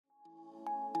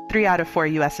3 out of 4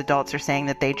 US adults are saying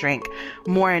that they drink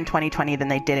more in 2020 than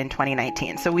they did in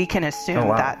 2019. So we can assume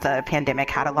that the pandemic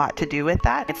had a lot to do with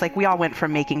that. It's like we all went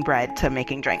from making bread to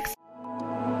making drinks.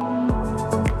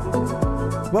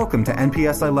 Welcome to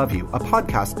NPS I Love You, a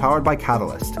podcast powered by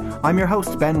Catalyst. I'm your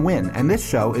host, Ben Wynn, and this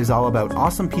show is all about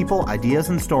awesome people, ideas,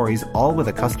 and stories, all with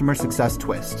a customer success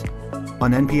twist.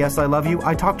 On NPS I Love You,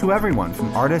 I talk to everyone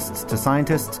from artists to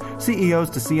scientists, CEOs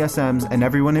to CSMs, and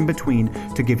everyone in between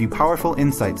to give you powerful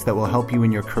insights that will help you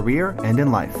in your career and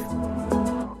in life.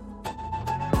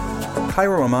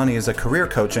 Kyra Romani is a career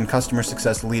coach and customer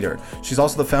success leader. She's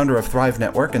also the founder of Thrive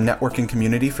Network, a networking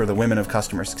community for the women of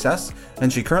customer success,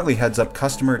 and she currently heads up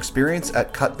customer experience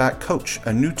at Cutback Coach,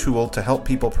 a new tool to help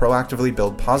people proactively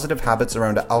build positive habits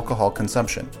around alcohol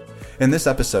consumption. In this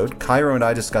episode, Kyra and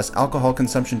I discuss alcohol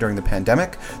consumption during the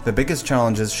pandemic, the biggest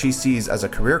challenges she sees as a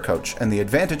career coach, and the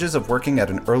advantages of working at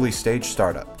an early stage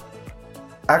startup.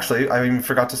 Actually, I even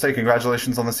forgot to say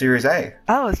congratulations on the Series A.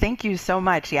 Oh, thank you so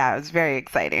much. Yeah, it was very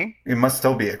exciting. It must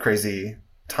still be a crazy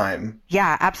time.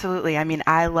 Yeah, absolutely. I mean,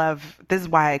 this is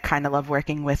why I kind of love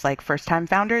working with like first-time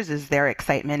founders, is their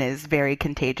excitement is very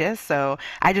contagious. So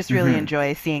I just really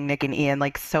enjoy seeing Nick and Ian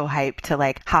like so hyped to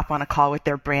like hop on a call with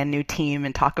their brand new team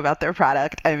and talk about their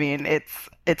product. I mean,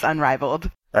 it's unrivaled.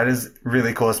 That is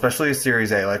really cool, especially a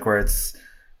Series A, like where it's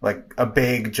like a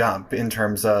big jump in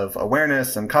terms of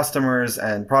awareness and customers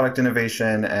and product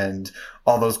innovation and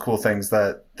all those cool things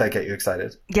that get you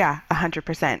excited. Yeah,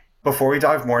 100%. Before we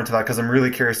dive more into that, because I'm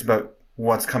really curious about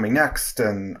what's coming next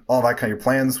and all that kind of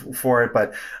plans for it,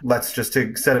 but let's just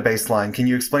to set a baseline. Can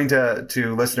you explain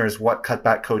to listeners what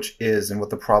Cutback Coach is and what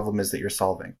the problem is that you're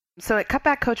solving? So at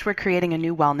Cutback Coach, we're creating a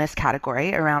new wellness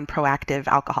category around proactive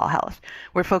alcohol health.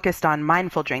 We're focused on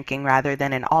mindful drinking rather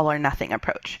than an all or nothing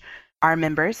approach. Our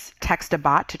members text a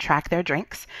bot to track their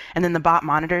drinks, and then the bot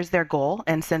monitors their goal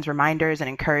and sends reminders and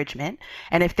encouragement.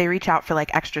 And if they reach out for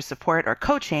like extra support or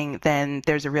coaching, then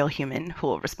there's a real human who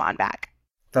will respond back.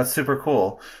 That's super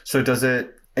cool. So does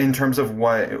it, in terms of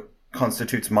what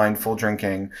constitutes mindful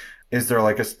drinking, is there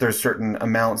like there's certain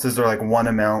amounts? Is there like one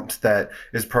amount that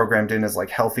is programmed in as like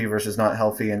healthy versus not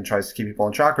healthy and tries to keep people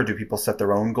on track? Or do people set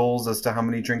their own goals as to how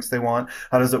many drinks they want?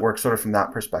 How does it work sort of from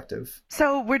that perspective?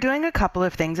 So we're doing a couple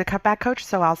of things at Cutback Coach.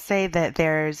 So I'll say that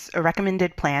there's a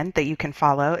recommended plan that you can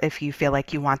follow if you feel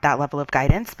like you want that level of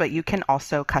guidance, but you can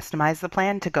also customize the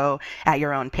plan to go at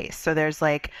your own pace. So there's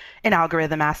like an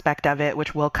algorithm aspect of it,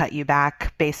 which will cut you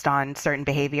back based on certain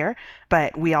behavior,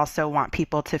 but we also want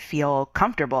people to feel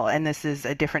comfortable. And this is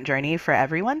a different journey for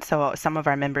everyone. So some of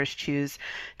our members choose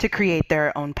to create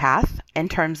their own path in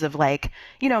terms of like,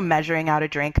 measuring out a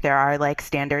drink. There are like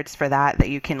standards for that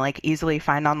you can like easily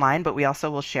find online, but we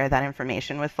also will share that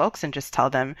information with folks and just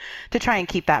tell them to try and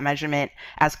keep that measurement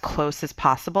as close as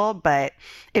possible. But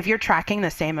if you're tracking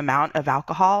the same amount of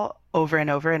alcohol over and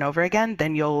over and over again,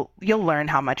 then you'll learn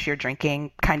how much you're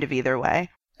drinking kind of either way.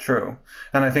 True.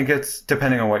 And I think it's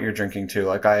depending on what you're drinking too.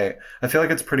 Like I feel like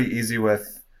it's pretty easy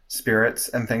with spirits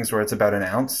and things where it's about an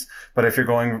ounce. But if you're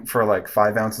going for like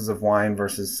 5 ounces of wine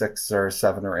versus 6 or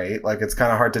 7 or 8, like it's kind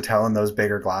of hard to tell in those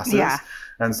bigger glasses. Yeah.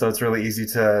 And so it's really easy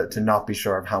to not be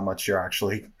sure of how much you're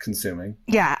actually consuming.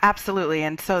 Yeah, absolutely.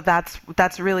 And so that's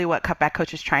really what Cutback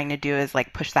Coach is trying to do, is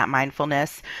like push that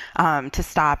mindfulness to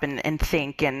stop and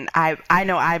think. And I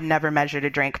know I've never measured a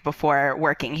drink before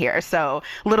working here. So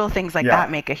little things like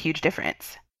that make a huge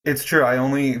difference. It's true.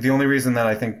 The only reason that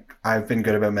I think I've been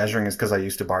good about measuring is because I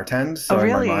used to bartend. So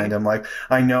really? In my mind, I'm like,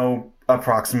 I know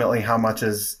approximately how much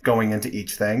is going into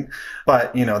each thing.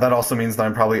 But, that also means that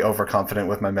I'm probably overconfident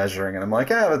with my measuring. And I'm like,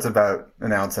 that's about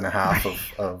 1.5 ounces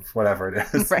of whatever it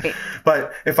is. Right.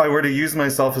 But if I were to use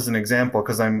myself as an example,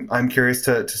 because I'm curious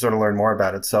to sort of learn more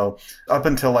about it. So up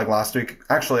until like last week,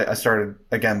 actually, I started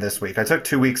again this week. I took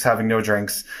 2 weeks having no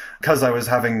drinks because I was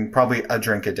having probably a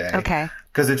drink a day. Okay.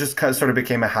 Because it just kind of sort of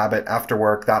became a habit after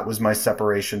work. That was my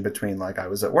separation between like I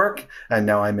was at work and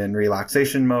now I'm in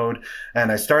relaxation mode.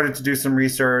 And I started to do some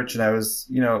research and I was,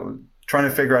 trying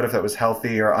to figure out if that was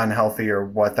healthy or unhealthy or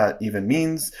what that even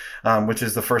means, which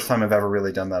is the first time I've ever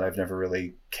really done that. I've never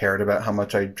really cared about how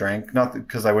much I drank, not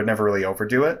because I would never really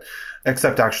overdo it,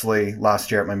 except actually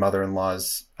last year at my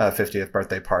mother-in-law's 50th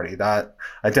birthday party. That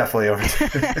I definitely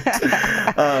overdid it.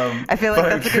 I feel like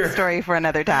that's a good story for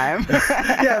another time.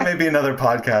 Yeah, maybe another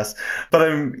podcast. But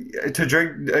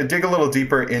dig a little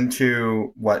deeper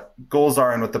into what goals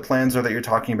are and what the plans are that you're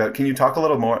talking about. Can you talk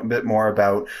a bit more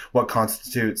about what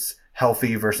constitutes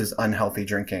healthy versus unhealthy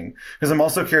drinking? Because I'm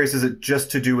also curious, is it just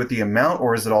to do with the amount,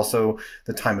 or is it also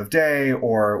the time of day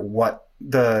or what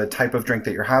the type of drink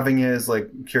that you're having is? Like,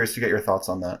 curious to get your thoughts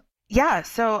on that. Yeah.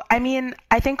 So, I mean,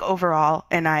 I think overall,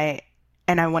 and I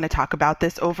and I want to talk about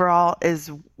this overall,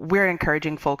 is we're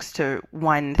encouraging folks to,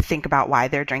 one, think about why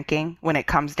they're drinking when it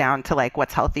comes down to like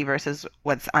what's healthy versus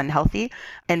what's unhealthy,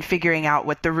 and figuring out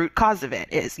what the root cause of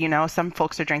it is. You know, some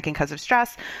folks are drinking because of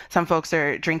stress. Some folks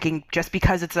are drinking just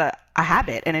because it's a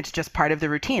habit and it's just part of the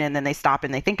routine. And then they stop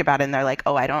and they think about it and they're like,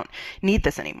 oh, I don't need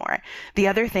this anymore. The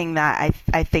other thing that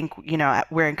I think, you know,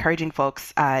 we're encouraging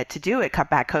folks to do at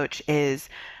Cutback Coach is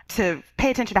to pay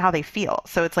attention to how they feel.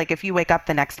 So it's like if you wake up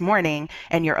the next morning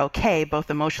and you're okay, both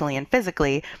emotionally and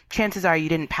physically, chances are you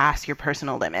didn't pass your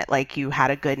personal limit, like you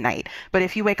had a good night. But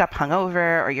if you wake up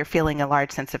hungover or you're feeling a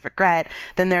large sense of regret,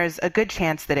 then there's a good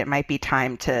chance that it might be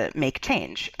time to make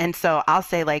change. And so I'll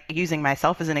say, like, using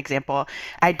myself as an example,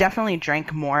 I definitely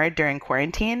drank more during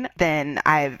quarantine than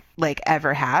I've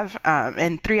ever have.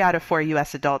 And 3 out of 4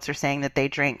 US adults are saying that they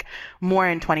drank more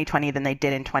in 2020 than they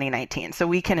did in 2019. So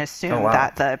we can assume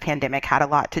that the pandemic had a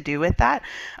lot to do with that.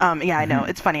 Yeah, I know.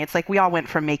 It's funny. It's like we all went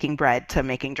from making bread to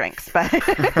making drinks, but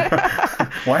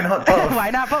why not both?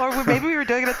 Why not both? Or maybe we were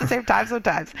doing it at the same time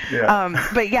sometimes.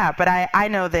 Yeah. But I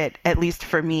know that, at least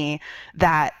for me,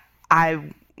 that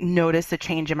I notice a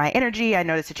change in my energy. I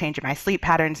notice a change in my sleep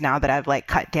patterns now that I've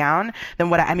cut down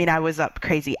than I was up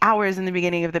crazy hours in the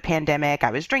beginning of the pandemic. I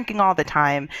was drinking all the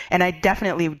time, and I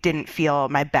definitely didn't feel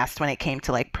my best when it came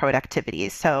to productivity.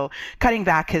 So cutting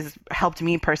back has helped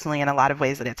me personally in a lot of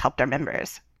ways that it's helped our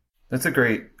members. That's a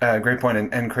great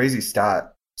point and crazy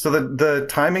stat. So the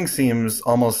timing seems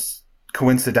almost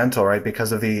coincidental, right?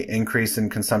 Because of the increase in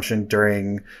consumption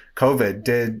during COVID.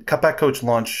 Did Cutback Coach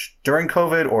launch during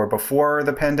COVID or before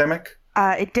the pandemic?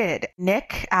 It did.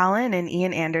 Nick Allen and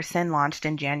Ian Anderson launched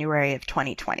in January of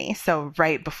 2020. So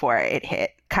right before it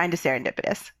hit. Kind of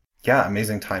serendipitous. Yeah,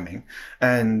 amazing timing.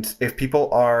 And if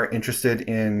people are interested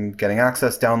in getting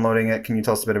access, downloading it, can you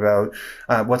tell us a bit about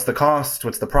what's the cost,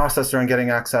 what's the process around getting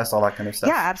access, all that kind of stuff?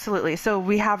 Yeah, absolutely. So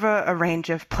we have a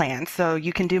range of plans. So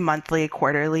you can do monthly,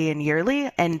 quarterly, and yearly.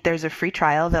 And there's a free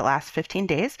trial that lasts 15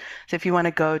 days. So if you want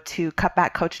to go to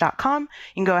cutbackcoach.com,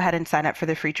 you can go ahead and sign up for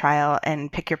the free trial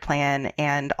and pick your plan,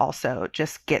 and also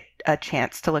just get a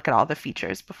chance to look at all the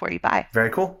features before you buy. Very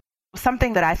cool.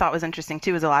 Something that I thought was interesting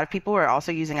too is a lot of people were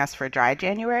also using us for dry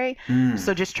January.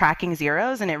 So just tracking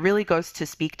zeros, and it really goes to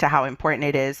speak to how important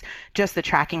it is, just the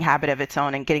tracking habit of its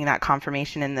own and getting that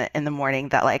confirmation in the morning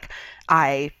that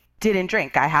I didn't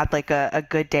drink. I had a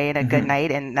good day and a good night,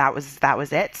 and that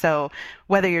was it. So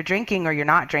whether you're drinking or you're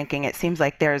not drinking, it seems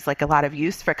like there's a lot of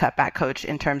use for Cutback Coach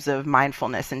in terms of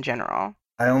mindfulness in general.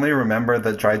 I only remember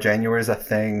that dry January is a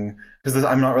thing because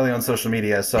I'm not really on social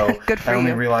media, so I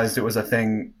only realized it was a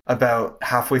thing about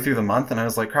halfway through the month, and I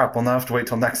was like, crap, we'll now have to wait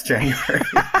till next January.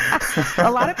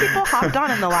 A lot of people hopped on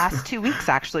in the last 2 weeks,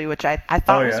 actually, which I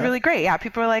thought was really great. Yeah,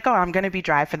 people were like, oh, I'm going to be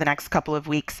dry for the next couple of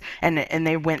weeks, and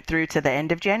they went through to the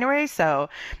end of January. So,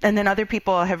 and then other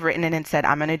people have written in and said,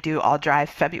 I'm going to do all dry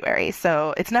February.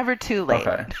 So it's never too late.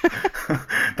 Okay.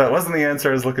 That wasn't the answer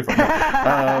I was looking for.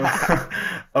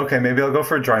 Okay, maybe I'll go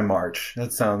for a dry March.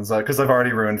 That sounds because I've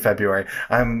already ruined February.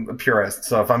 I'm a purist,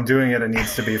 so if I'm doing it, it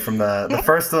needs to be from the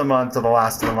first of the month to the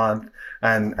last of the month,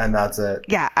 and that's it.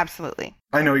 Yeah, absolutely.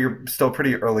 I know you're still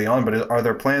pretty early on, but are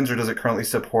there plans, or does it currently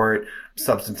support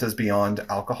substances beyond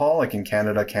alcohol? Like in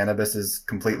Canada, cannabis is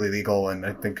completely legal and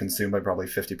I think consumed by probably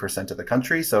 50% of the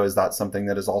country. So is that something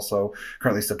that is also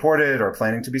currently supported or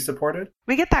planning to be supported?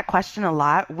 We get that question a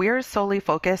lot. We're solely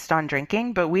focused on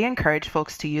drinking, but we encourage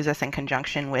folks to use us in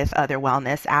conjunction with other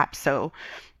wellness apps. So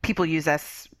people use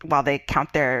us while they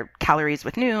count their calories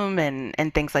with Noom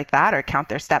and things like that, or count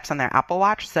their steps on their Apple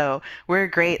Watch. So we're a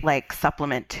great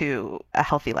supplement to a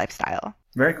healthy lifestyle.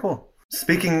 Very cool.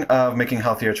 Speaking of making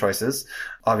healthier choices,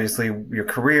 obviously your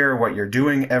career, what you're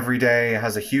doing every day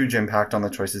has a huge impact on the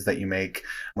choices that you make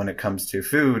when it comes to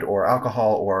food or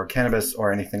alcohol or cannabis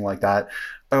or anything like that.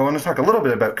 I want to talk a little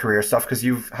bit about career stuff because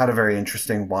you've had a very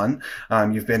interesting one.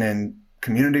 You've been in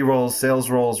community roles,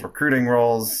 sales roles, recruiting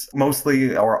roles,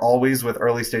 mostly or always with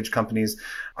early stage companies.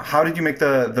 How did you make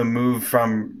the move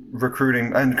from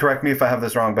recruiting? And correct me if I have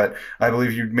this wrong, but I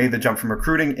believe you made the jump from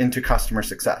recruiting into customer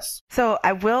success. So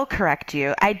I will correct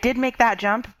you. I did make that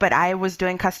jump, but I was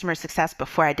doing customer success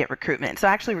before I did recruitment. So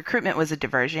actually recruitment was a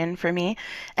diversion for me.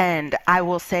 And I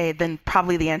will say then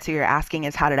probably the answer you're asking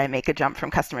is how did I make a jump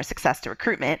from customer success to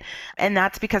recruitment? And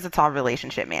that's because it's all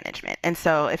relationship management. And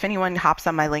so if anyone hops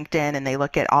on my LinkedIn and they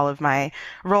look at all of my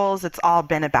roles, it's all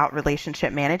been about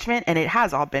relationship management. And it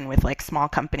has all been with small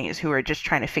companies who are just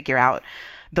trying to figure out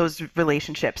those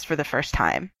relationships for the first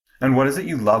time. And what is it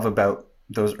you love about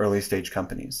those early stage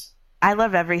companies? I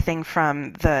love everything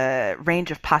from the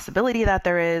range of possibility that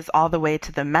there is all the way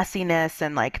to the messiness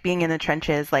and like being in the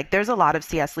trenches. Like there's a lot of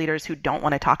CS leaders who don't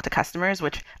want to talk to customers,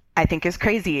 which I think is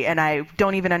crazy. And I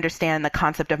don't even understand the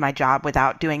concept of my job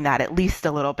without doing that at least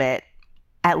a little bit,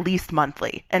 at least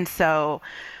monthly. And so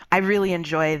I really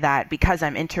enjoy that because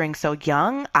I'm entering so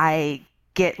young, I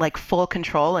get like full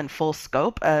control and full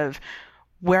scope of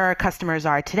where our customers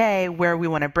are today, where we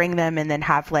want to bring them, and then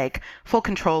have like full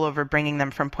control over bringing them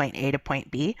from point A to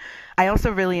point B. I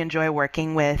also really enjoy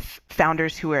working with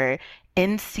founders who are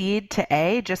in seed to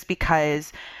A just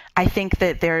because I think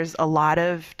that there's a lot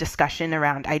of discussion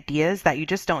around ideas that you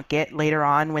just don't get later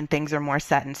on when things are more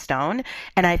set in stone.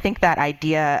 And I think that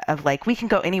idea of like, we can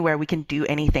go anywhere, we can do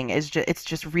anything it's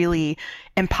just really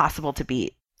impossible to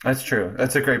beat. That's true.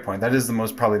 That's a great point. That is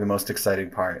probably the most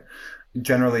exciting part.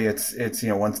 Generally, it's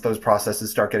once those processes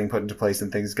start getting put into place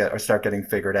and things start getting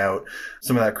figured out,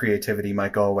 some of that creativity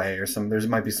might go away, or there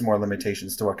might be some more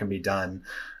limitations to what can be done.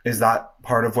 Is that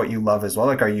part of what you love as well?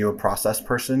 Like, are you a process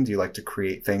person? Do you like to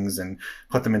create things and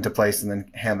put them into place and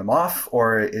then hand them off,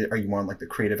 or are you more on like the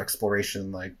creative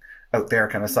exploration, like out there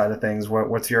kind of side of things?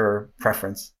 What's your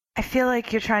preference? I feel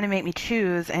like you're trying to make me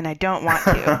choose, and I don't want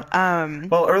to.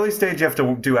 Well, early stage, you have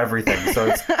to do everything.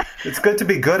 So it's good to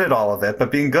be good at all of it,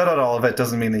 but being good at all of it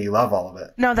doesn't mean that you love all of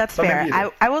it. No, that's fair.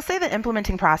 I will say that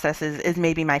implementing process is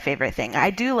maybe my favorite thing. I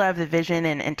do love the vision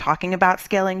and talking about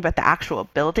scaling, but the actual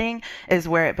building is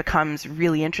where it becomes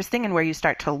really interesting and where you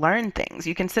start to learn things.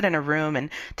 You can sit in a room and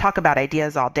talk about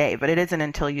ideas all day, but it isn't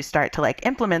until you start to like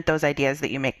implement those ideas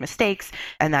that you make mistakes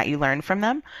and that you learn from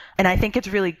them. And I think it's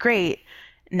really great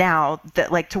now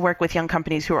that like to work with young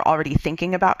companies who are already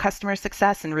thinking about customer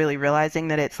success and really realizing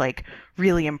that it's like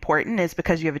really important is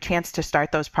because you have a chance to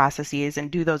start those processes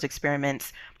and do those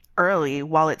experiments early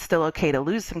while it's still okay to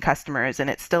lose some customers and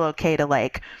it's still okay to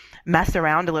like mess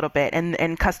around a little bit.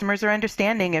 And customers are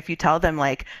understanding if you tell them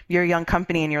like you're a young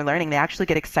company and you're learning, they actually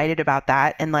get excited about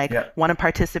that and like want to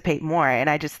participate more. And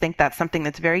I just think that's something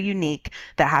that's very unique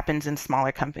that happens in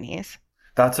smaller companies.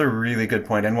 That's a really good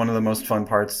point. And one of the most fun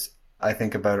parts I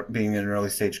think about being in an early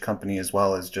stage company as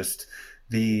well is just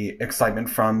the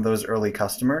excitement from those early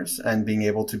customers and being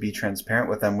able to be transparent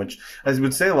with them, which I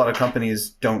would say a lot of companies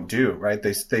don't do, right?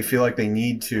 They feel like they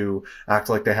need to act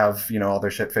like they have, all their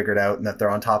shit figured out and that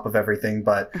they're on top of everything.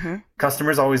 But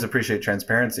customers always appreciate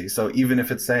transparency. So even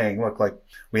if it's saying, look, like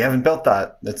we haven't built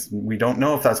that, we don't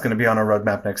know if that's going to be on our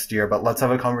roadmap next year, but let's have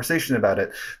a conversation about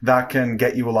it. That can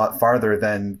get you a lot farther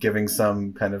than giving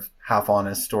some kind of half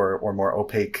honest or more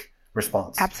opaque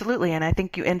response. Absolutely. And I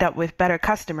think you end up with better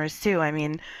customers too. I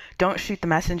mean, don't shoot the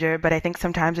messenger, but I think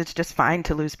sometimes it's just fine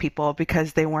to lose people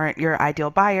because they weren't your ideal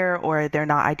buyer or they're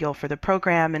not ideal for the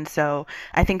program. And so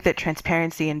I think that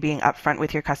transparency and being upfront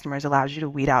with your customers allows you to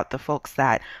weed out the folks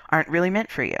that aren't really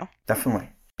meant for you. Definitely.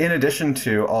 In addition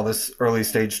to all this early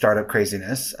stage startup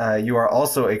craziness, you are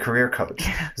also a career coach.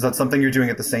 Is that something you're doing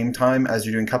at the same time as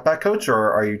you're doing Cutback Coach,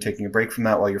 or are you taking a break from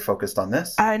that while you're focused on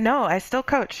this? No, I still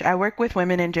coach. I work with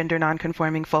women and gender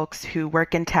nonconforming folks who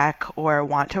work in tech or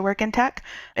want to work in tech.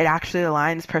 It actually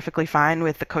aligns perfectly fine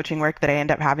with the coaching work that I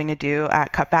end up having to do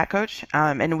at Cutback Coach,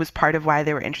 and it was part of why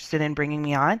they were interested in bringing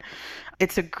me on.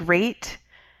 It's a great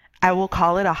I will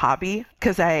call it a hobby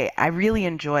because I really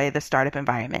enjoy the startup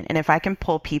environment. And if I can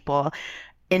pull people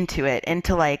into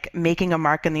like making a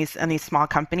mark in these small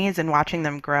companies and watching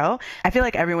them grow, I feel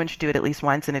like everyone should do it at least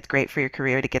once. And it's great for your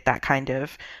career to get that kind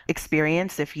of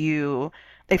experience if you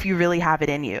really have it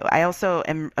in you. I also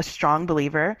am a strong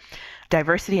believer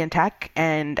diversity in tech.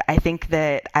 And I think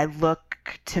that I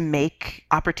look to make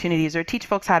opportunities or teach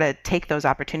folks how to take those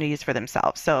opportunities for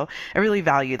themselves. So I really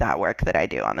value that work that I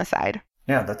do on the side.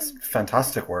 Yeah, that's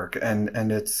fantastic work.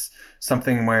 And it's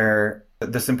something where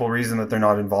the simple reason that they're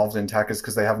not involved in tech is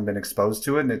because they haven't been exposed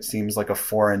to it. And it seems like a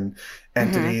foreign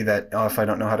entity that, if I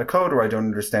don't know how to code or I don't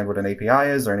understand what an API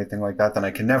is or anything like that, then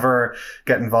I can never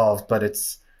get involved. But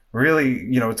it's really,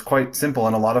 it's quite simple.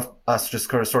 And a lot of us just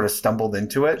sort of stumbled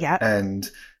into it. Yep. And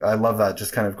I love that,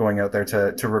 just kind of going out there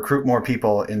to recruit more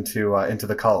people into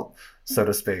the cult, so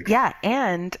to speak. Yeah.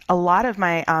 And a lot of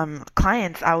my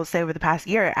clients, I will say over the past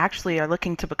year, actually are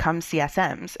looking to become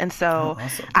CSMs. And so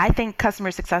awesome. I think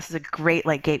customer success is a great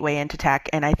like gateway into tech.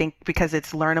 And I think because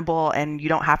it's learnable and you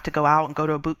don't have to go out and go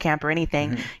to a boot camp or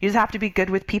anything, you just have to be good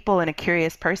with people and a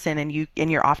curious person and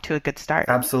you're off to a good start.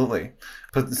 Absolutely.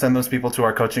 Send those people to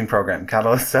our coaching program,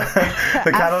 Catalyst,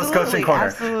 the Catalyst Coaching Corner.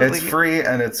 Absolutely. It's free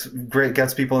and it's great,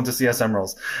 gets people into CSM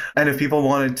roles. And if people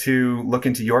wanted to look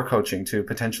into your coaching to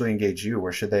potentially engage you,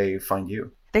 where should they find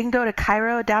you? They can go to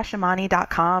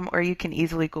Cairo-Amani.com or you can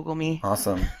easily Google me.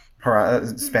 Awesome.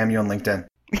 Spam you on LinkedIn.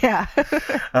 Yeah.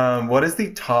 What is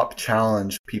the top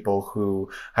challenge people who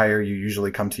hire you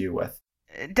usually come to you with?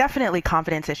 Definitely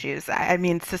confidence issues. I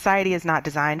mean, society is not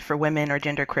designed for women or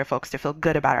genderqueer folks to feel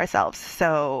good about ourselves.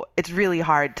 So it's really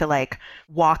hard to like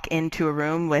walk into a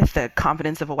room with the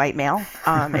confidence of a white male,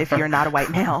 if you're not a white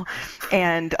male.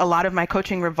 And a lot of my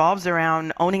coaching revolves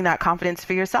around owning that confidence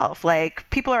for yourself. Like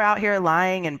people are out here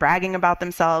lying and bragging about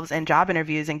themselves in job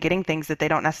interviews and getting things that they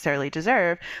don't necessarily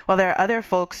deserve, while there are other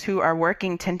folks who are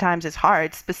working 10 times as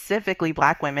hard, specifically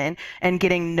Black women, and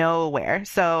getting nowhere.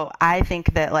 So I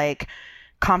think that like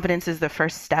confidence is the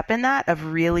first step in that,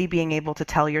 of really being able to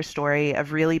tell your story,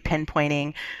 of really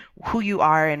pinpointing who you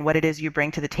are and what it is you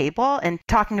bring to the table, and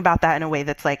talking about that in a way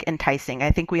that's like enticing. I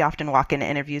think we often walk into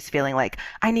interviews feeling like,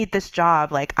 I need this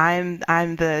job, like I'm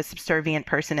the subservient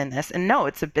person in this. And no,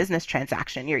 it's a business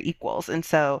transaction. You're equals. And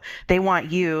so they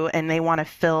want you and they want to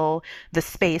fill the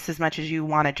space as much as you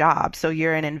want a job. So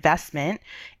you're an investment,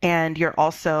 and you're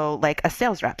also like a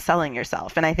sales rep selling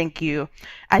yourself. And I think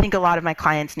a lot of my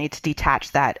clients need to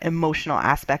detach that emotional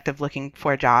aspect of looking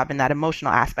for a job and that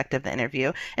emotional aspect of the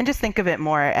interview, and just think of it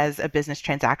more as a business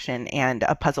transaction and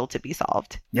a puzzle to be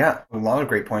solved. Yeah, a lot of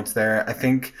great points there. I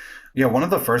think, one of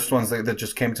the first ones that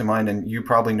just came to mind, and you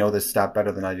probably know this stat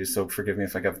better than I do, so forgive me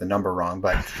if I get the number wrong,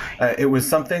 but it was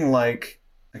something like,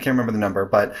 I can't remember the number,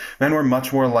 but men were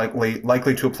much more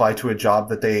likely to apply to a job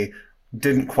that they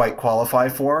didn't quite qualify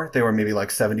for. They were maybe like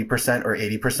 70% or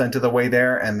 80% of the way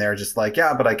there. And they're just like,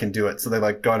 yeah, but I can do it. So they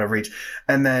like go out of reach.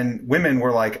 And then women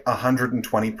were like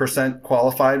 120%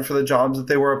 qualified for the jobs that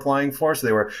they were applying for.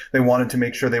 So they wanted to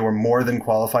make sure they were more than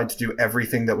qualified to do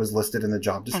everything that was listed in the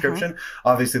job description.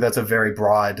 Obviously that's a very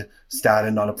broad stat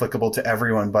and not applicable to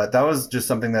everyone, but that was just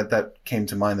something that came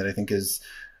to mind that I think is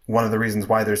one of the reasons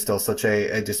why there's still such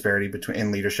a disparity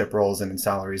in leadership roles and in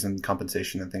salaries and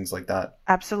compensation and things like that.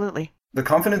 Absolutely. The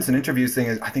confidence in interviews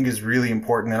thing I think is really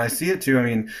important. And I see it too. I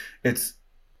mean, it's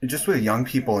just with young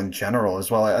people in general as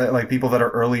well. Like people that are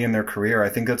early in their career. I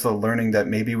think it's a learning that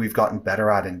maybe we've gotten better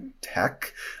at in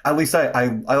tech. At least I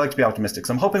like to be optimistic.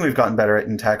 So I'm hoping we've gotten better at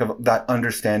in tech, of that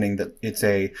understanding that it's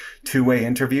a two-way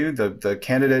interview. The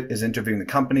candidate is interviewing the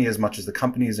company as much as the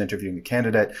company is interviewing the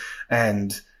candidate.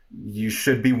 And you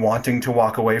should be wanting to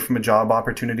walk away from a job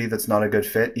opportunity that's not a good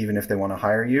fit, even if they want to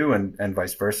hire you, and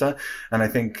vice versa. And I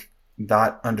think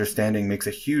that understanding makes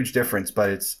a huge difference, but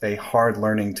it's a hard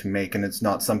learning to make, and it's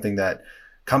not something that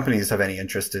companies have any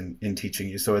interest in teaching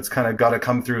you. So it's kind of got to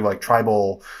come through like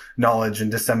tribal knowledge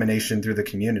and dissemination through the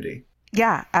community.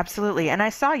 Yeah, absolutely. And I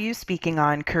saw you speaking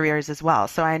on careers as well.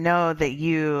 So I know that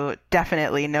you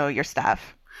definitely know your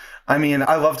stuff. I mean,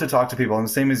 I love to talk to people. I'm the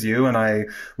same as you, and I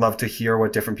love to hear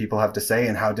what different people have to say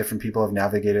and how different people have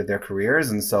navigated their careers.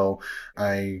 And so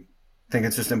I think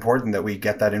it's just important that we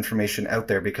get that information out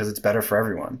there because it's better for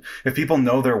everyone. If people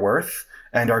know their worth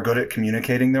and are good at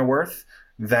communicating their worth,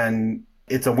 then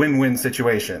it's a win-win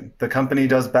situation. The company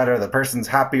does better, the person's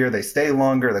happier, they stay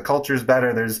longer, the culture's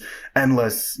better. There's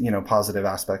endless, positive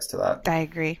aspects to that. I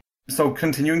agree. So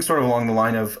continuing sort of along the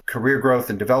line of career growth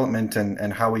and development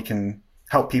and how we can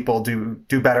help people do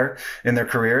better in their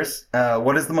careers,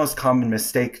 what is the most common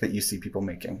mistake that you see people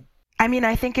making? I mean,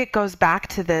 I think it goes back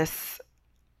to this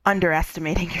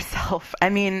underestimating yourself. I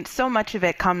mean, so much of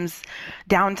it comes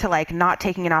down to like not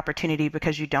taking an opportunity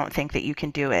because you don't think that you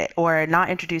can do it, or not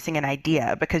introducing an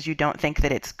idea because you don't think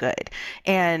that it's good,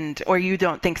 or you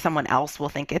don't think someone else will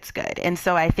think it's good. And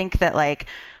so I think that like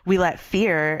we let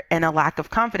fear and a lack of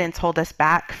confidence hold us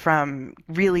back from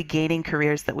really gaining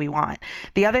careers that we want.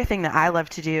 The other thing that I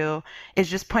love to do is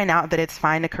just point out that it's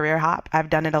fine to career hop. I've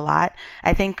done it a lot.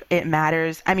 I think it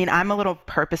matters. I mean, I'm a little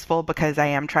purposeful because I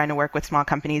am trying to work with small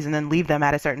companies and then leave them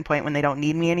at a certain point when they don't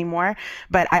need me anymore.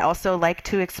 But I also like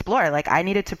to explore. Like I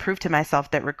needed to prove to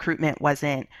myself that recruitment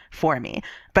wasn't for me,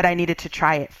 but I needed to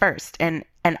try it first. And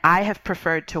I have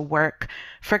preferred to work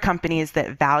for companies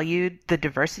that valued the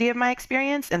diversity of my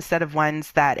experience instead of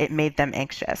ones that it made them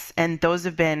anxious. And those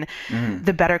have been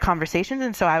the better conversations.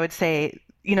 And so I would say,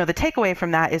 the takeaway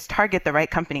from that is target the right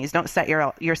companies. Don't set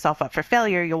yourself up for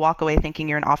failure. You'll walk away thinking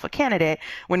you're an awful candidate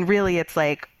when really it's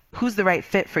like, who's the right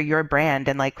fit for your brand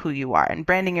and like who you are. And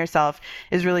branding yourself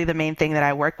is really the main thing that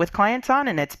I work with clients on.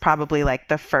 And it's probably like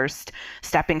the first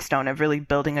stepping stone of really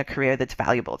building a career that's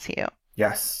valuable to you.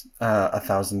 Yes,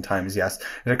 1,000 times yes.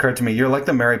 It occurred to me, you're like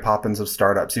the Mary Poppins of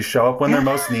startups. You show up when they're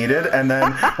most needed, and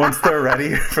then once they're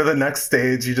ready for the next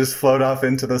stage, you just float off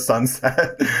into the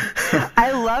sunset.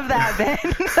 I love that, Ben.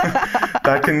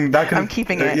 that can. I'm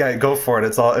keeping it. Yeah, go for it.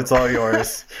 It's all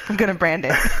yours. I'm gonna brand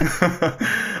it.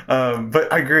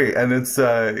 But I agree, and it's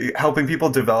helping people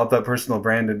develop that personal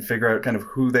brand and figure out kind of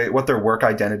what their work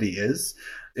identity is.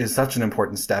 is such an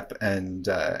important step. And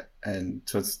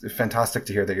so it's fantastic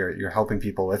to hear that you're helping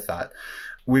people with that.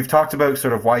 We've talked about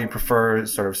sort of why you prefer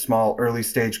sort of small early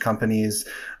stage companies.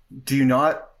 Do you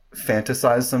not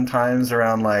fantasize sometimes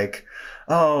around like,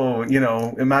 oh,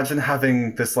 imagine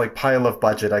having this like pile of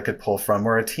budget I could pull from,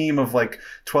 or a team of like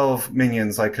 12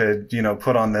 minions I could,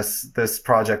 put on this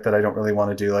project that I don't really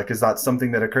want to do? Like, is that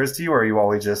something that occurs to you, or are you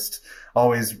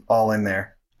always all in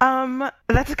there?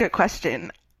 That's a good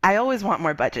question. I always want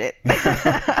more budget.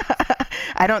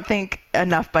 I don't think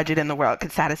enough budget in the world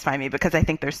could satisfy me, because I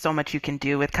think there's so much you can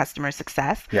do with customer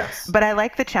success. Yes. But I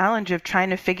like the challenge of trying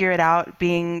to figure it out,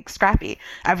 being scrappy.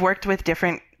 I've worked with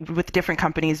different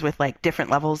companies with like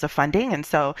different levels of funding. And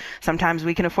so sometimes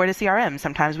we can afford a CRM,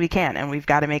 sometimes we can't, and we've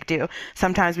got to make do.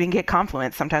 Sometimes we can get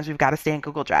Confluence, sometimes we've got to stay in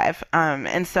Google Drive.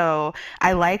 And so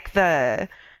I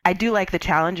do like the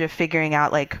challenge of figuring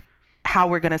out like how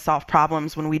we're going to solve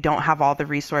problems when we don't have all the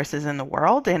resources in the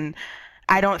world. And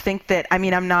I don't think that,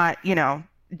 I'm not,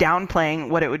 downplaying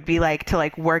what it would be like to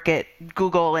like work at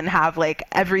Google and have like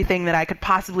everything that I could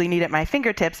possibly need at my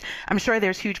fingertips. I'm sure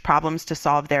there's huge problems to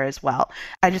solve there as well.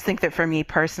 I just think that for me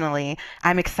personally,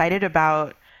 I'm excited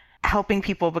about helping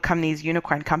people become these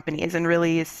unicorn companies, and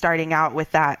really starting out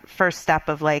with that first step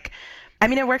of like,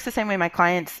 it works the same way my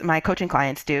coaching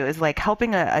clients do, is like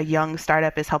helping a young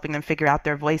startup is helping them figure out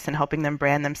their voice and helping them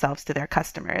brand themselves to their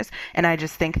customers. And I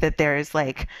just think that there's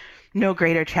like no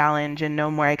greater challenge and no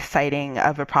more exciting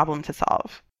of a problem to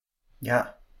solve. Yeah,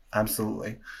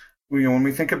 absolutely. When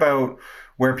we think about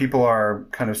where people are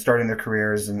kind of starting their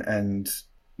careers, and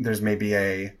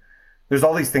there's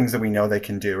all these things that we know they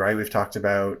can do, right? We've talked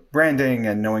about branding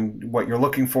and knowing what you're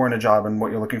looking for in a job and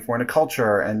what you're looking for in a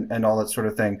culture and all that sort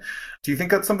of thing. Do you think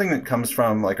that's something that comes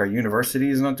from like our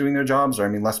universities not doing their jobs? Or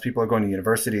less people are going to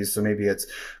universities, so maybe it's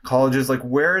colleges. Like,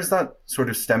 where is that sort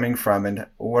of stemming from? And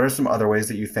what are some other ways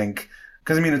that you think?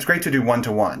 Because it's great to do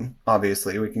one-to-one.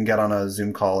 Obviously, we can get on a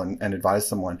Zoom call and advise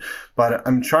someone. But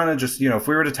I'm trying to just, if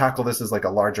we were to tackle this as like a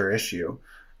larger issue,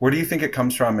 where do you think it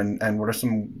comes from, and what are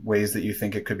some ways that you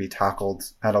think it could be tackled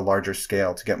at a larger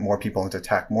scale to get more people into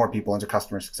tech, more people into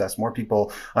customer success, more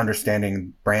people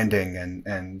understanding branding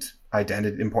and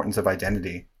identity, importance of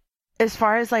identity? As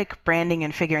far as like branding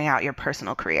and figuring out your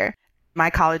personal career, my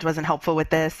college wasn't helpful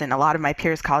with this, and a lot of my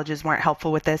peers' colleges weren't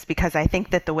helpful with this, because I think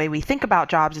that the way we think about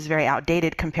jobs is very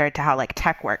outdated compared to how like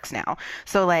tech works now.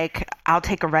 So like, I'll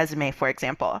take a resume, for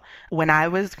example. When I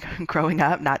was growing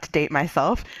up, not to date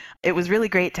myself, it was really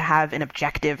great to have an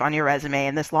objective on your resume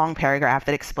and this long paragraph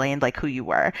that explained like who you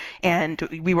were. And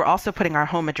we were also putting our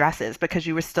home addresses, because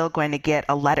you were still going to get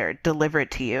a letter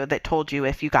delivered to you that told you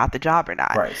if you got the job or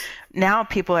not. Right. Now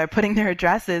people are putting their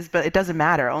addresses, but it doesn't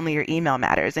matter. Only your email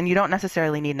matters. And you don't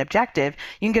necessarily need an objective.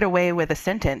 You can get away with a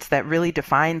sentence that really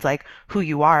defines like who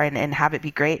you are, and have it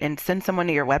be great, and send someone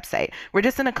to your website. We're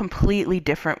just in a completely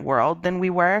different world than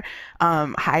we were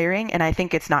hiring. And I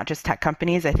think it's not just tech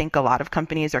companies. I think a lot of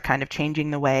companies are kind of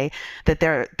changing the way that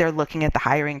they're looking at the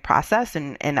hiring process.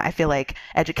 And I feel like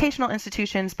educational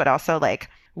institutions, but also like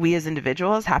we as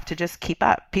individuals have to just keep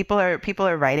up. People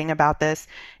are writing about this.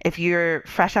 If you're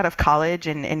fresh out of college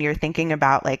and you're thinking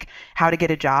about like how to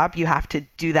get a job, you have to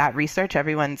do that research.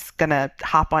 Everyone's gonna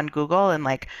hop on Google and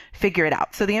like figure it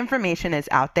out. So the information is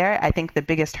out there. I think the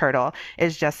biggest hurdle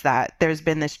is just that there's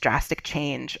been this drastic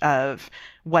change of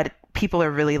what people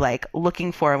are really like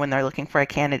looking for when they're looking for a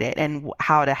candidate, and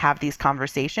how to have these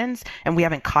conversations. And we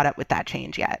haven't caught up with that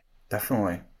change yet.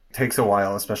 Definitely. Takes a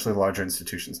while, especially larger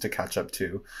institutions, to catch up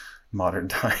to modern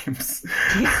times.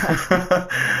 Yeah,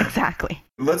 exactly.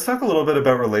 Let's talk a little bit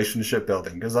about relationship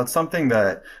building, because that's something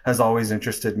that has always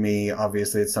interested me.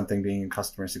 Obviously, it's something being in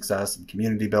customer success and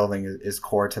community building is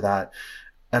core to that.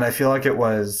 And I feel like it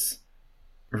was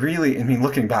really,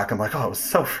 looking back, I'm like, oh, it was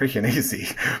so freaking easy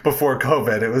before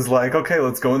COVID. It was like, okay,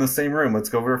 let's go in the same room. Let's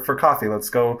go for coffee. Let's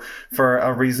go for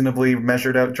a reasonably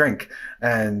measured out drink.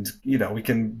 And, we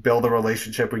can build a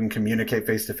relationship. We can communicate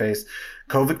face to face.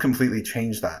 COVID completely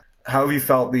changed that. How have you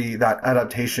felt that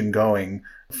adaptation going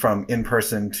from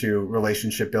in-person to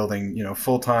relationship building,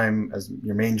 full-time as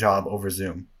your main job over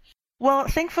Zoom? Well,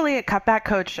 thankfully at Cutback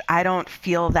Coach, I don't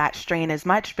feel that strain as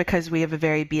much, because we have a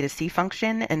very B2C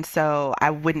function. And so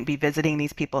I wouldn't be visiting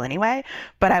these people anyway.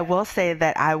 But I will say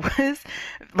that I was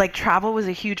like, travel was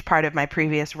a huge part of my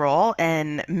previous role,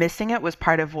 and missing it was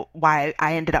part of why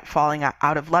I ended up falling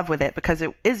out of love with it, because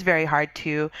it is very hard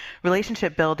to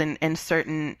relationship build in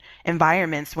certain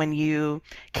environments when you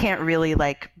can't really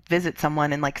like visit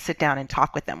someone and like sit down and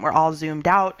talk with them. We're all zoomed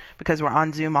out because we're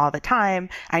on Zoom all the time.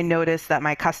 I noticed that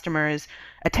my customers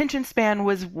attention span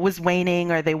was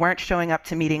waning or they weren't showing up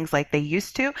to meetings like they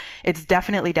used to. It's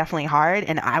definitely hard.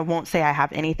 And I won't say I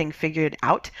have anything figured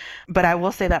out, but I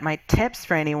will say that my tips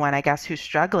for anyone, I guess, who's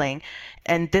struggling,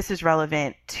 and this is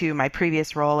relevant to my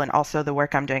previous role and also the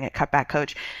work I'm doing at Cutback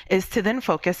Coach, is to then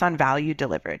focus on value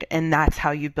delivered. And that's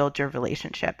how you build your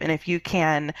relationship. And if you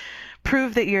can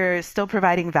prove that you're still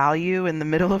providing value in the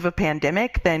middle of a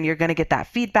pandemic, then you're going to get that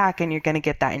feedback and you're going to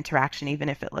get that interaction, even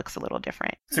if it looks a little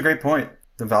different. It's a great point.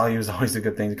 The value is always a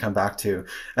good thing to come back to.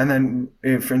 And then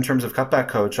if in terms of Cutback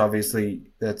Coach, obviously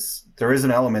there is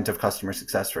an element of customer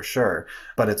success for sure,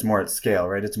 but it's more at scale,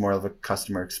 right? It's more of a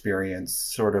customer experience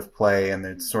sort of play, and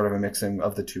it's sort of a mixing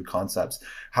of the two concepts.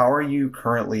 How are you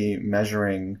currently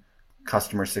measuring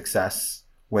customer success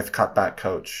with Cutback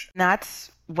Coach?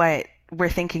 That's what we're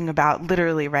thinking about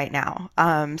literally right now.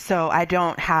 So I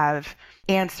don't have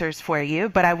answers for you,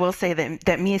 but I will say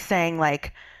that me saying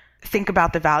like, think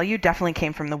about the value definitely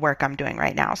came from the work I'm doing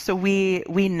right now. So we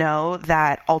know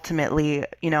that ultimately,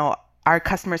 our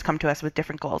customers come to us with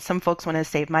different goals. Some folks want to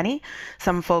save money.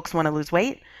 Some folks want to lose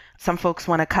weight. Some folks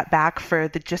want to cut back for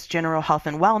the just general health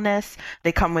and wellness.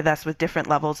 They come with us with different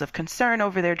levels of concern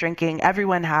over their drinking.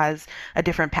 Everyone has a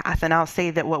different path. And I'll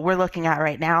say that what we're looking at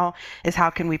right now is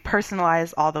how can we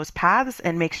personalize all those paths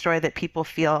and make sure that people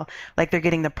feel like they're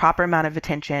getting the proper amount of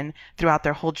attention throughout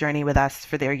their whole journey with us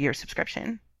for their year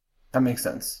subscription. That makes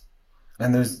sense.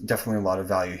 And there's definitely a lot of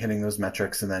value hitting those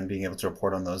metrics and then being able to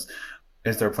report on those.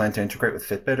 Is there a plan to integrate with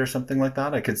Fitbit or something like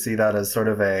that? I could see that as sort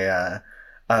of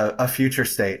a future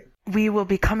state. We will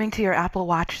be coming to your Apple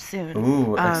Watch soon.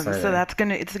 Ooh, exciting.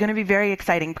 So it's gonna be very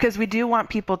exciting because we do want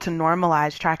people to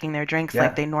normalize tracking their drinks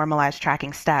like they normalize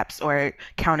tracking steps or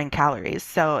counting calories.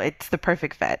 So it's the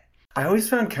perfect fit. I always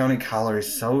found counting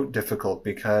calories so difficult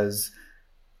because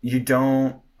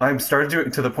I started doing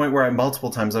it to the point where multiple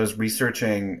times I was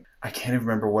researching, I can't even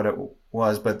remember what it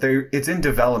was, but it's in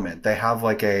development. They have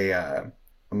like a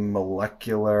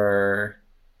molecular,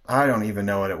 I don't even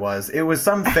know what it was. It was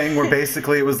something where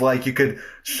basically it was like you could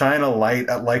shine a light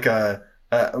at like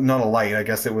not a light, I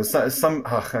guess it was I'm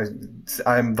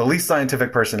the least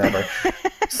scientific person ever.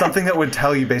 Something that would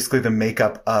tell you basically the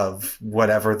makeup of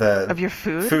whatever of your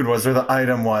food was or the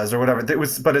item was or whatever.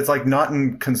 But it's like not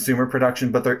in consumer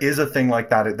production, but there is a thing like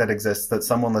that exists that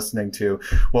someone listening to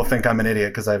will think I'm an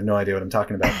idiot because I have no idea what I'm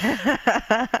talking about.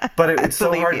 But it's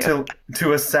so hard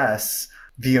to assess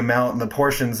the amount and the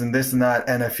portions and this and that.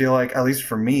 And I feel like, at least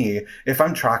for me, if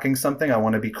I'm tracking something, I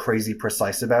want to be crazy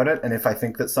precise about it. And if I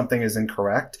think that something is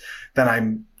incorrect, then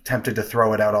I'm tempted to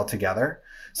throw it out altogether.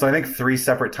 So I think 3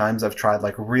 separate times I've tried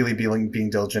like really being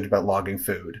diligent about logging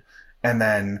food. And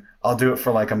then I'll do it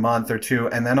for like a month or 2.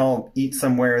 And then I'll eat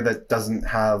somewhere that doesn't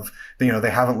have, they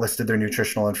haven't listed their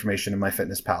nutritional information in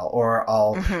MyFitnessPal. Or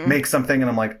I'll make something and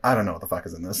I'm like, I don't know what the fuck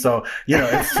is in this. So,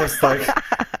 it's just like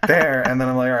there. And then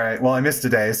I'm like, all right, well, I missed a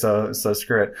day. So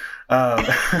screw it.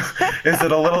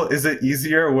 Is it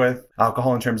easier with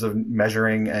alcohol in terms of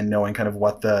measuring and knowing kind of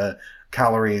what the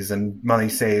calories and money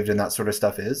saved and that sort of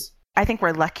stuff is? I think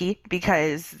we're lucky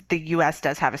because the U.S.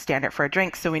 does have a standard for a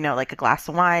drink. So we know like a glass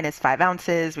of wine is 5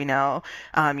 ounces. We know,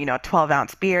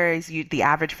 12-ounce beers. The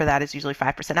average for that is usually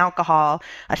 5% alcohol.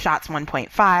 A shot's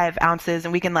 1.5 ounces.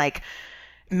 And we can like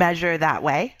measure that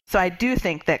way. So I do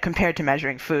think that compared to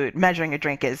measuring food, measuring a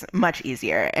drink is much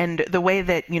easier. And the way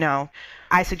that,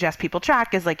 I suggest people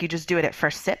track is like you just do it at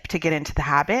first sip to get into the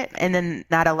habit. And then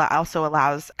that also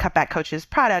allows Cutback Coach's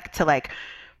product to like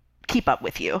keep up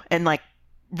with you and like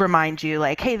remind you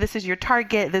like, hey, this is your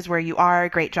target, this is where you are,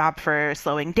 great job for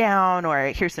slowing down, or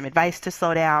here's some advice to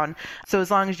slow down. So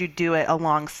as long as you do it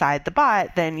alongside the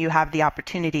bot, then you have the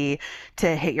opportunity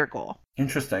to hit your goal.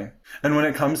 Interesting. And when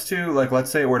it comes to like, let's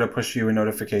say it were to push you a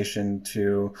notification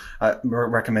to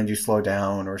recommend you slow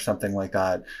down or something like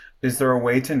that, is there a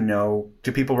way to know,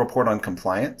 do people report on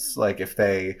compliance? Like if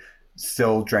they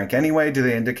still drank anyway, do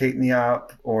they indicate in the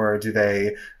app, or do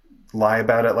they lie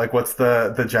about it? Like what's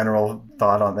the general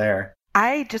thought on there?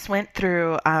 I just went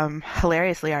through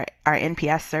hilariously our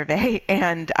NPS survey,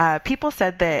 and people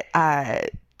said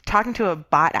that talking to a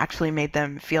bot actually made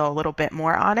them feel a little bit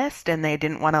more honest, and they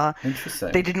didn't want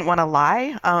to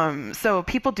lie. So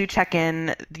people do check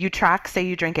in. You track, say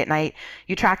you drink at night,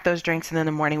 you track those drinks, and then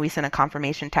in the morning we send a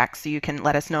confirmation text so you can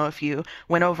let us know if you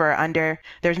went over or under.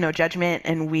 There's no judgment,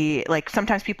 and we like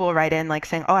sometimes people will write in like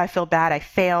saying, oh, I feel bad, I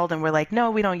failed, and we're like,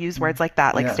 no, we don't use words like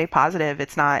that. Like stay positive.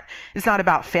 It's not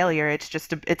about failure. It's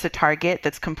just it's a target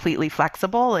that's completely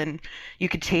flexible, and you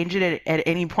could change it at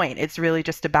any point. It's really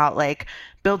just about like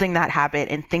building that habit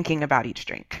and thinking about each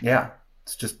drink. Yeah.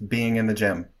 It's just being in the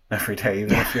gym every day,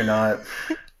 even if you're not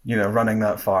running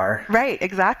that far. Right,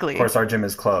 exactly. Of course, our gym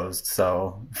is closed,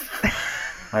 so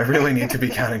I really need to be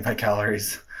counting my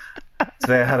calories.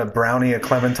 Today I had a brownie, a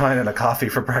clementine, and a coffee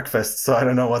for breakfast, so I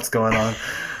don't know what's going on.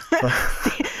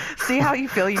 See how you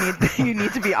feel? You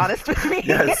need to be honest with me.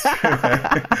 Yeah, it's true.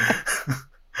 Right?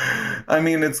 I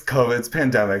mean, it's COVID, it's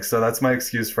pandemic, so that's my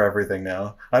excuse for everything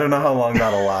now. I don't know how long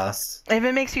that'll last. If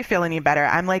it makes you feel any better,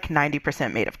 I'm like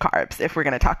 90% made of carbs if we're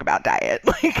going to talk about diet.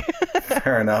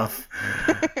 Fair enough.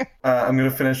 I'm going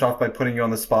to finish off by putting you on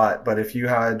the spot, but if you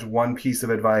had one piece of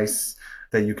advice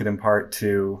that you could impart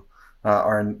to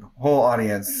our whole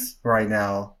audience right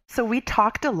now. So we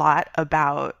talked a lot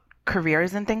about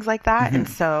careers and things like that. And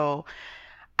so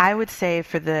I would say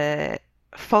for the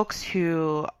folks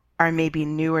who are maybe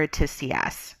newer to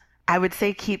CS, I would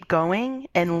say keep going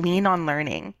and lean on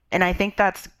learning. And I think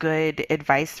that's good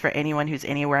advice for anyone who's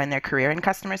anywhere in their career in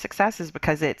customer success, is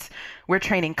because we're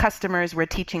training customers, we're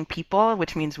teaching people,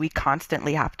 which means we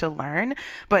constantly have to learn.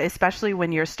 But especially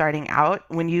when you're starting out,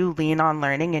 when you lean on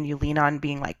learning and you lean on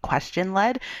being like question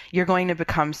led, you're going to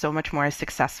become so much more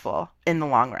successful in the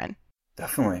long run.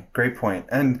 Definitely. Great point.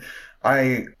 And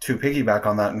to piggyback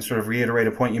on that and sort of reiterate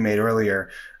a point you made earlier,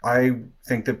 I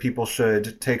think that people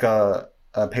should take a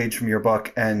page from your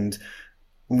book and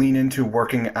lean into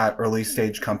working at early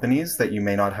stage companies that you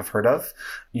may not have heard of.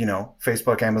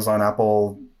 Facebook, Amazon,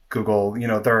 Apple, Google,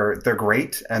 they're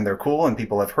great and they're cool and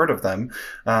people have heard of them.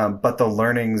 But the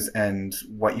learnings and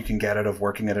what you can get out of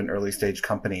working at an early stage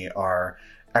company are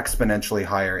exponentially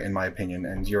higher, in my opinion.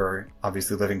 And you're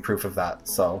obviously living proof of that.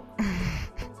 So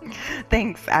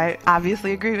thanks. I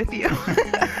obviously agree with you.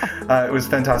 It was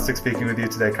fantastic speaking with you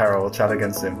today, Carol. We'll chat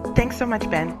again soon. Thanks so much,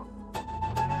 Ben.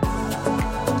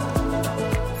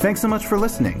 Thanks so much for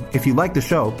listening. If you like the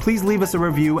show, please leave us a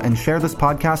review and share this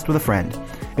podcast with a friend.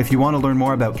 If you want to learn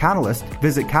more about Catalyst,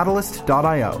 visit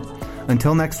catalyst.io.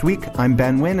 Until next week, I'm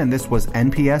Ben Wynn, and this was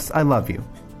NPS I Love You.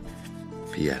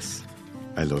 P.S.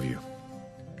 I love you.